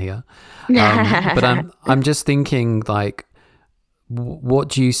saying that here. But I'm just thinking, like, what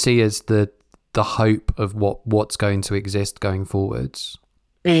do you see as the hope of what's going to exist going forwards?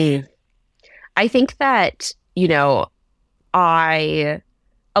 I think that, a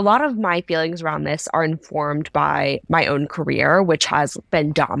lot of my feelings around this are informed by my own career, which has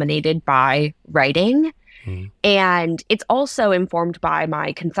been dominated by writing. And it's also informed by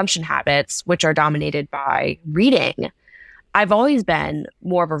my consumption habits, which are dominated by reading. I've always been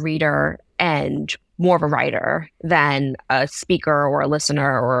more of a reader and more of a writer than a speaker or a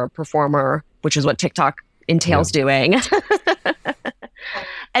listener or a performer, which is what TikTok entails doing.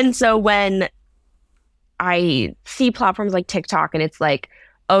 And so when I see platforms like TikTok and it's like,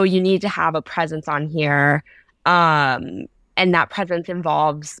 oh, you need to have a presence on here, and that presence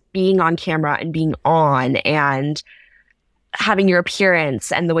involves being on camera and being on and having your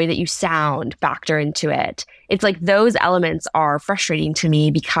appearance and the way that you sound factor into it. It's like those elements are frustrating to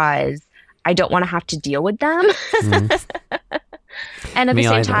me because I don't want to have to deal with them. And at the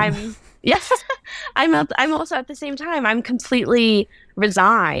same time, I'm also at the same time, I'm completely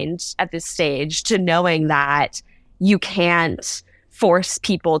resigned at this stage to knowing that you can't force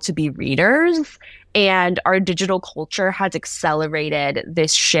people to be readers. And our digital culture has accelerated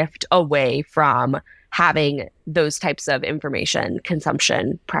this shift away from having those types of information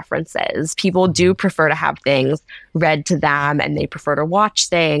consumption preferences. People do prefer to have things read to them, and they prefer to watch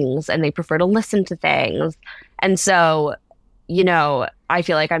things, and they prefer to listen to things. And so, I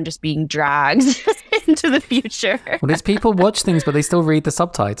feel like I'm just being dragged into the future. Well, these people watch things, but they still read the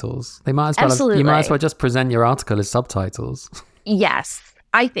subtitles. They might as well Absolutely. You might as well just present your article as subtitles. Yes.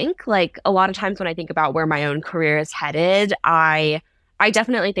 I think like a lot of times when I think about where my own career is headed, I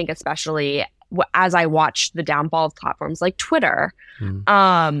definitely think, especially as I watch the downfall of platforms like Twitter,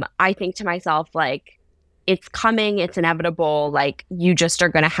 I think to myself, like, it's coming, it's inevitable. Like, you just are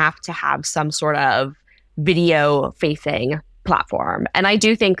going to have some sort of video facing platform. And I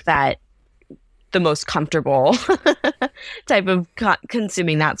do think that the most comfortable type of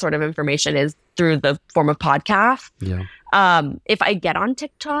consuming that sort of information is through the form of podcast. Yeah. If I get on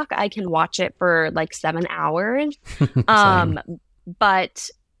TikTok, I can watch it for like 7 hours. But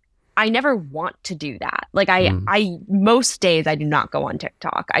I never want to do that. Like I most days I do not go on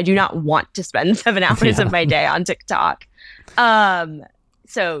TikTok. I do not want to spend 7 hours of my day on TikTok.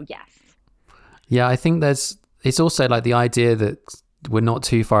 So yes. Yeah, I think it's also like the idea that we're not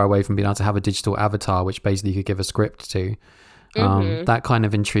too far away from being able to have a digital avatar, which basically you could give a script to. That kind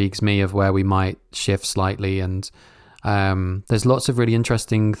of intrigues me of where we might shift slightly. And there's lots of really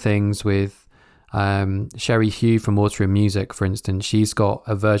interesting things with Sherry Hugh from Water and Music, for instance. She's got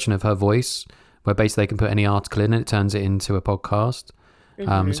a version of her voice where basically they can put any article in and it turns it into a podcast.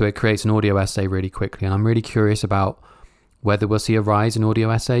 So it creates an audio essay really quickly. And I'm really curious about whether we'll see a rise in audio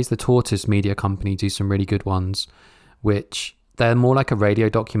essays. The Tortoise Media Company do some really good ones, which they're more like a radio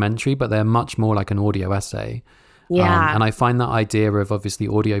documentary, but they're much more like an audio essay. Yeah. And I find that idea of obviously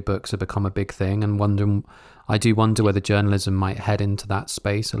audiobooks have become a big thing, and I do wonder whether journalism might head into that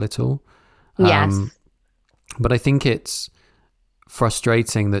space a little. Yes. But I think it's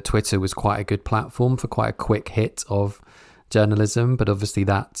frustrating that Twitter was quite a good platform for quite a quick hit of journalism, but obviously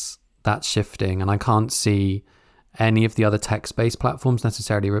that's shifting, and I can't see any of the other text-based platforms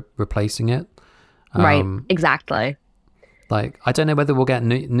necessarily replacing it. Right, exactly. Like, I don't know whether we'll get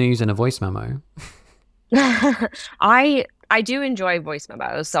news in a voice memo. I do enjoy voice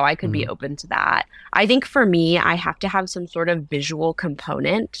memos, so I could be open to that. I think for me, I have to have some sort of visual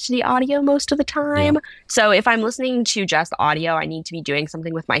component to the audio most of the time. Yeah. So if I'm listening to just audio, I need to be doing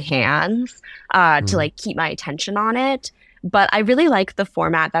something with my hands to like keep my attention on it. But I really like the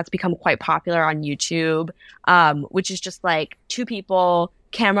format that's become quite popular on YouTube, which is just like two people,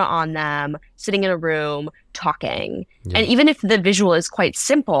 camera on them, sitting in a room, talking. Yeah. And even if the visual is quite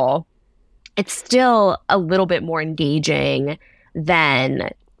simple, it's still a little bit more engaging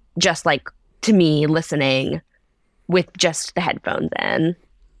than just like, to me, listening with just the headphones in.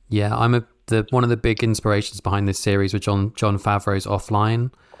 Yeah, I'm one of the big inspirations behind this series with Jon Favreau's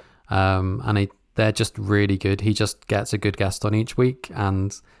Offline. And they're just really good. He just gets a good guest on each week,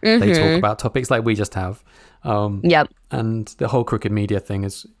 and they talk about topics like we just have. Yep. And the whole crooked media thing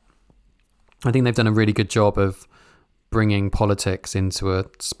is, I think they've done a really good job of bringing politics into a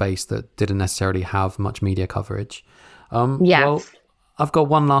space that didn't necessarily have much media coverage. Well, I've got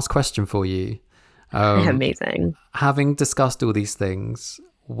one last question for you. Amazing. Having discussed all these things,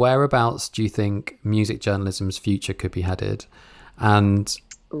 whereabouts do you think music journalism's future could be headed? And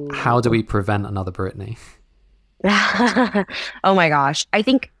how do we prevent another Britney? Oh my gosh. I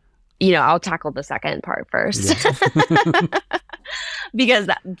think, I'll tackle the second part first. Yeah. Because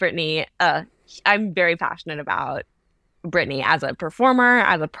Britney, I'm very passionate about Britney as a performer,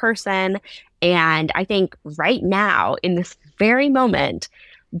 as a person. And I think right now, in this very moment,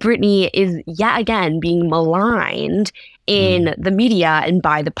 Britney is yet again being maligned in the media and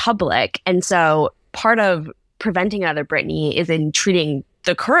by the public. And so part of preventing another Britney is in treating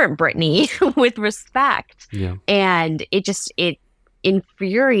the current Britney with respect. Yeah. And it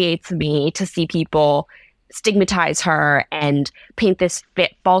infuriates me to see people stigmatize her and paint this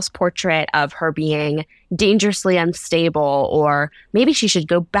false portrait of her being dangerously unstable, or maybe she should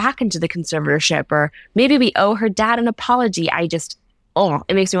go back into the conservatorship, or maybe we owe her dad an apology.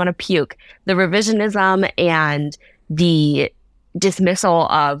 It makes me want to puke. The revisionism and the dismissal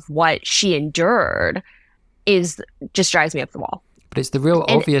of what she endured just drives me up the wall. But it's the real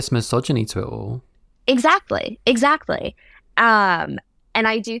obvious misogyny to it all. Exactly. And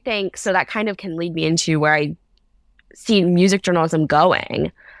I do think, so that kind of can lead me into where I see music journalism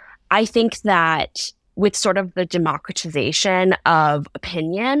going. I think that with sort of the democratization of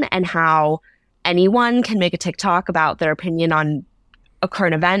opinion and how anyone can make a TikTok about their opinion on a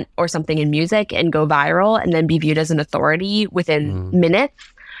current event or something in music and go viral and then be viewed as an authority within minutes.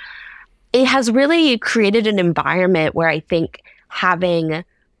 It has really created an environment where I think having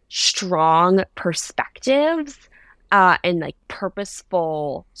strong perspectives and like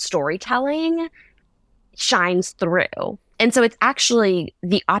purposeful storytelling shines through. And so it's actually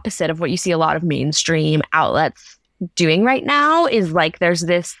the opposite of what you see a lot of mainstream outlets doing right now, is like there's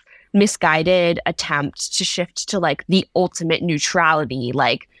this misguided attempt to shift to like the ultimate neutrality,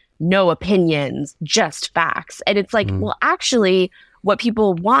 like no opinions, just facts. And it's like, well, actually what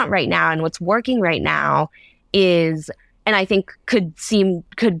people want right now and what's working right now is, and I think could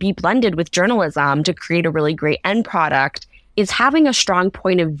be blended with journalism to create a really great end product, is having a strong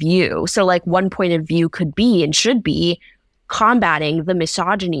point of view. So like one point of view could be and should be combating the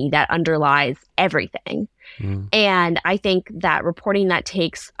misogyny that underlies everything. And I think that reporting that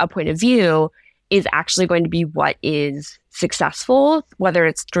takes a point of view is actually going to be what is successful, whether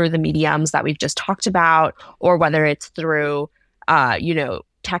it's through the mediums that we've just talked about, or whether it's through,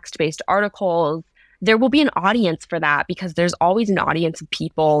 text-based articles. There will be an audience for that because there's always an audience of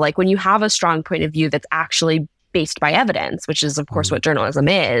people. Like when you have a strong point of view that's actually based by evidence, which is of course what journalism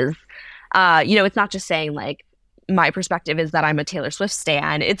is, it's not just saying like, my perspective is that I'm a Taylor Swift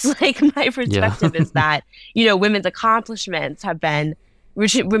stan. It's like my perspective is that, women's accomplishments have been,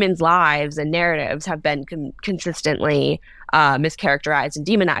 women's lives and narratives have been consistently mischaracterized and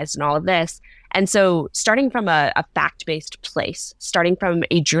demonized and all of this. And so starting from a fact-based place, starting from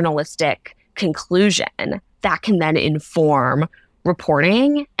a journalistic conclusion, that can then inform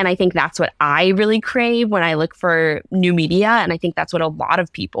reporting. And I think that's what I really crave when I look for new media. And I think that's what a lot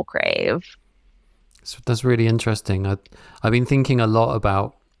of people crave. So that's really interesting. I've been thinking a lot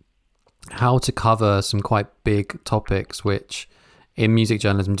about how to cover some quite big topics which in music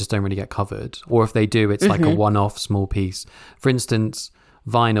journalism just don't really get covered, or if they do, it's like a one-off small piece. For instance,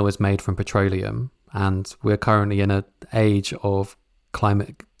 vinyl is made from petroleum, and we're currently in an age of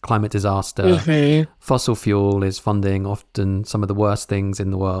climate disaster. Fossil fuel is funding often some of the worst things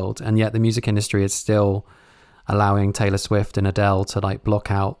in the world, and yet the music industry is still allowing Taylor Swift and Adele to like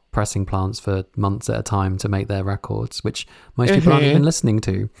block out pressing plants for months at a time to make their records, which most people aren't even listening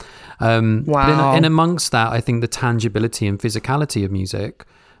to. Wow. But in amongst that, I think the tangibility and physicality of music,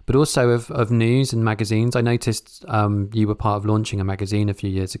 but also of news and magazines. I noticed you were part of launching a magazine a few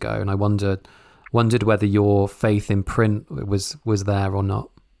years ago, and I wondered whether your faith in print was there or not.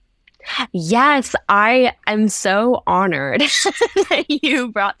 Yes, I am so honored that you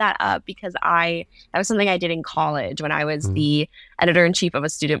brought that up, because that was something I did in college when I was the editor-in-chief of a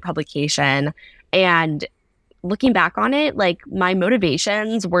student publication. And looking back on it, like my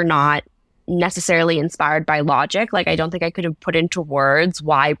motivations were not necessarily inspired by logic. Like I don't think I could have put into words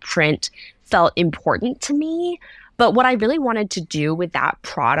why print felt important to me. But what I really wanted to do with that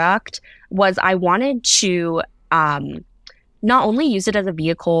product was I wanted to not only use it as a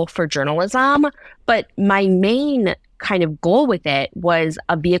vehicle for journalism, but my main kind of goal with it was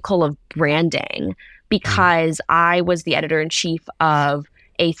a vehicle of branding, because I was the editor-in-chief of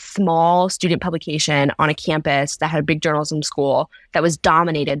a small student publication on a campus that had a big journalism school that was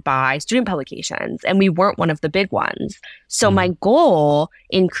dominated by student publications, and we weren't one of the big ones. So my goal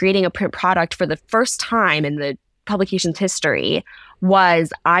in creating a print product for the first time in the publication's history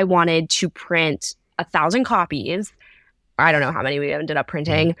was I wanted to print 1,000 copies. I don't know how many we ended up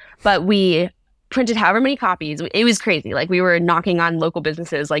printing, but we printed however many copies. It was crazy. Like we were knocking on local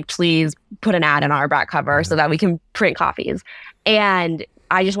businesses, like, please put an ad in our back cover so that we can print copies. And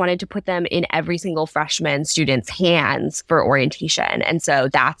I just wanted to put them in every single freshman student's hands for orientation. And so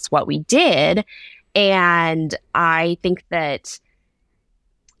that's what we did. And I think that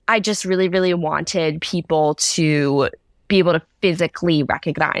I just really, really wanted people to be able to physically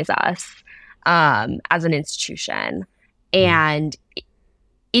recognize us as an institution. And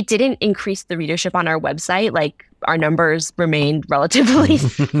it didn't increase the readership on our website. Like our numbers remained relatively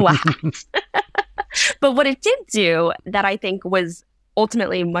flat. But what it did do that I think was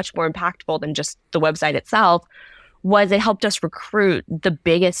ultimately much more impactful than just the website itself was it helped us recruit the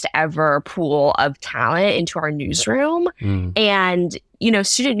biggest ever pool of talent into our newsroom. And,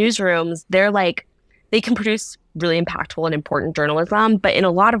 student newsrooms, they can produce really impactful and important journalism, but in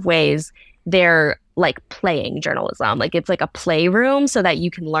a lot of ways, they're like playing journalism. Like it's like a playroom so that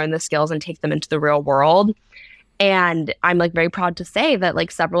you can learn the skills and take them into the real world. And I'm like very proud to say that like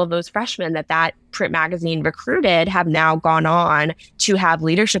several of those freshmen that print magazine recruited have now gone on to have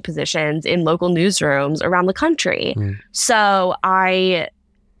leadership positions in local newsrooms around the country. So I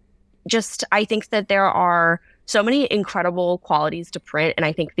think that there are so many incredible qualities to print. And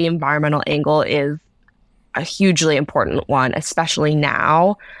I think the environmental angle is a hugely important one, especially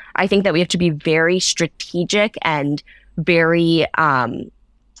now. I think that we have to be very strategic and very,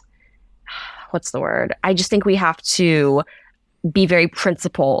 what's the word? I just think we have to be very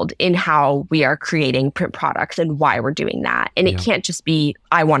principled in how we are creating print products and why we're doing that. And it can't just be,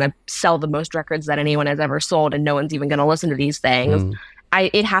 I want to sell the most records that anyone has ever sold and no one's even going to listen to these things.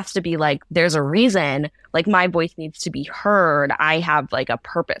 It has to be like, there's a reason, like my voice needs to be heard. I have like a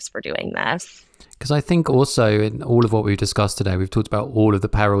purpose for doing this. Because I think also in all of what we've discussed today, we've talked about all of the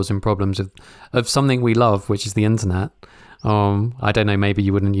perils and problems of something we love, which is the internet. I don't know, maybe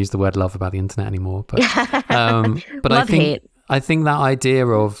you wouldn't use the word love about the internet anymore, but I think that idea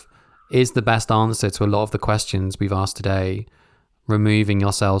of is the best answer to a lot of the questions we've asked today, removing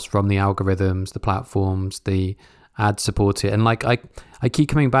yourselves from the algorithms, the platforms, the ad supported. And like I keep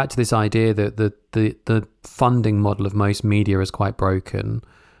coming back to this idea that the funding model of most media is quite broken,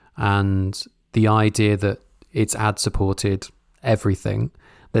 and the idea that it's ad supported everything.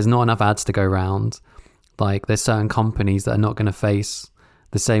 There's not enough ads to go around. Like there's certain companies that are not going to face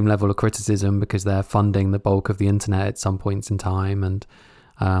the same level of criticism because they're funding the bulk of the internet at some points in time, and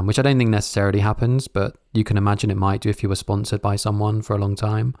which I don't think necessarily happens, but you can imagine it might do if you were sponsored by someone for a long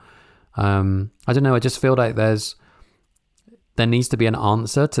time. I don't know. I just feel like there needs to be an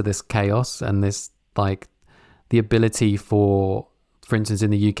answer to this chaos and this, like, the ability for instance,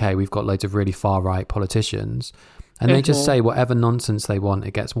 in the UK, we've got loads of really far right politicians, and they just say whatever nonsense they want.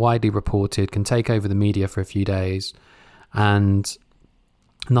 It gets widely reported, can take over the media for a few days, and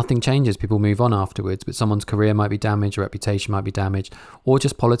nothing changes. People move on afterwards, but someone's career might be damaged, or reputation might be damaged, or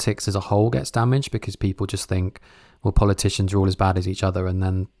just politics as a whole gets damaged because people just think, well, politicians are all as bad as each other, and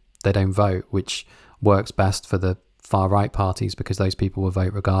then they don't vote, which works best for the far right parties because those people will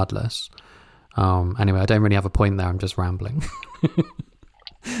vote regardless. Anyway, I don't really have a point there. I'm just rambling.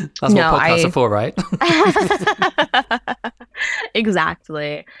 That's what podcasts are for, right?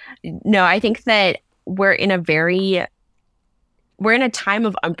 Exactly. No, I think that we're in a time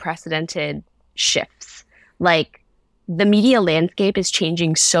of unprecedented shifts. Like the media landscape is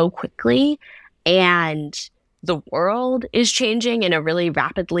changing so quickly, and the world is changing in a really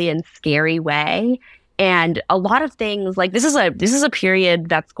rapidly and scary way. And a lot of things, like this is a period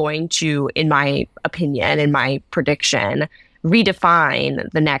that's going to, in my opinion, in my prediction, redefine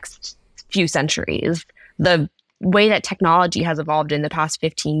the next few centuries. The way that technology has evolved in the past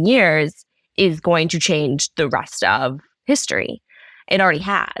 15 years is going to change the rest of history. It already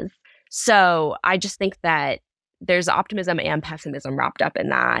has. So I just think that there's optimism and pessimism wrapped up in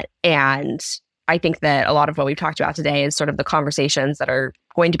that. And I think that a lot of what we've talked about today is sort of the conversations that are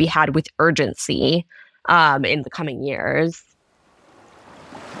going to be had with urgency in the coming years.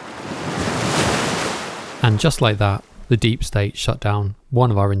 And just like that, the deep state shut down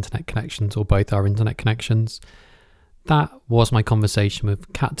one of our internet connections, or both our internet connections. That was my conversation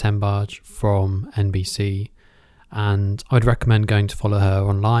with Kat Tenbarge from NBC, and I'd recommend going to follow her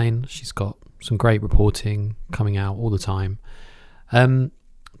online. She's got some great reporting coming out all the time. That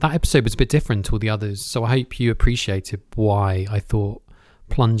episode was a bit different to all the others, so I hope you appreciated why I thought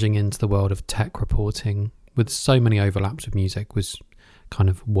plunging into the world of tech reporting with so many overlaps with music was kind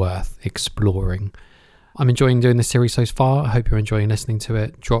of worth exploring. I'm enjoying doing this series so far. I hope you're enjoying listening to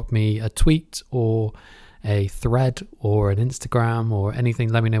it. Drop me a tweet or a thread or an Instagram or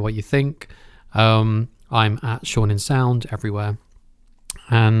anything. Let me know what you think. I'm at Sean in Sound everywhere.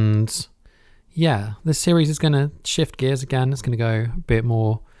 And yeah, this series is going to shift gears again. It's going to go a bit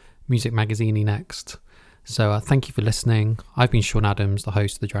more music magazine-y next. So thank you for listening. I've been Sean Adams, the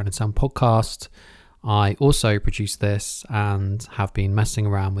host of the Drown in Sound podcast. I also produce this and have been messing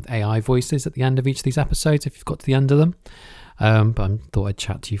around with AI voices at the end of each of these episodes if you've got to the end of them. But I thought I'd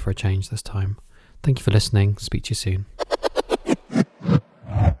chat to you for a change this time. Thank you for listening. Speak to you soon.